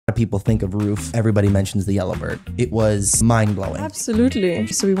people think of Roof, everybody mentions the Yellowbird. It was mind-blowing. Absolutely.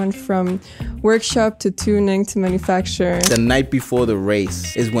 So we went from workshop to tuning to manufacture. The night before the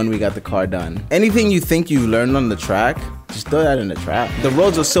race is when we got the car done. Anything you think you learned on the track, just throw that in the trap. The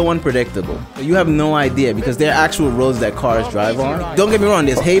roads are so unpredictable. You have no idea because they're actual roads that cars drive on. Don't get me wrong,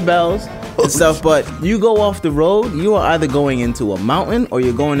 there's hay bells and stuff, but you go off the road, you are either going into a mountain or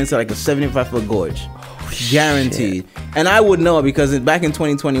you're going into like a 75-foot gorge. Guaranteed. And I would know because back in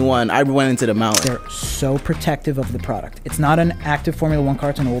 2021, I went into the mountain. They're so protective of the product. It's not an active Formula One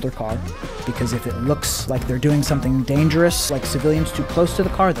car, it's an older car. Because if it looks like they're doing something dangerous, like civilians too close to the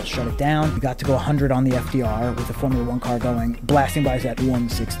car, they'll shut it down. You got to go 100 on the FDR with a Formula One car going, blasting by at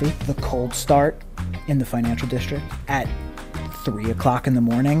 160. The cold start in the financial district at 3 o'clock in the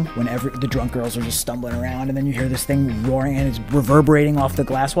morning when the drunk girls are just stumbling around, and then you hear this thing roaring and it's reverberating off the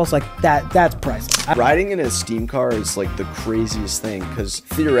glass walls. Like that's priceless. Riding in a steam car is like the craziest thing because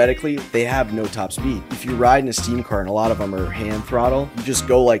theoretically they have no top speed. If you ride in a steam car, and a lot of them are hand throttle, you just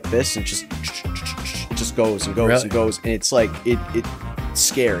go like this and it just goes and goes and goes, and it's like it's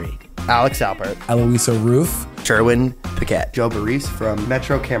scary. Alex Alpert, Eloisa Roof, Sherwin Piquet, Joe Baris from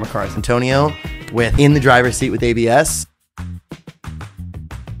Metro Camera Cars, Antonio in the driver's seat with ABS.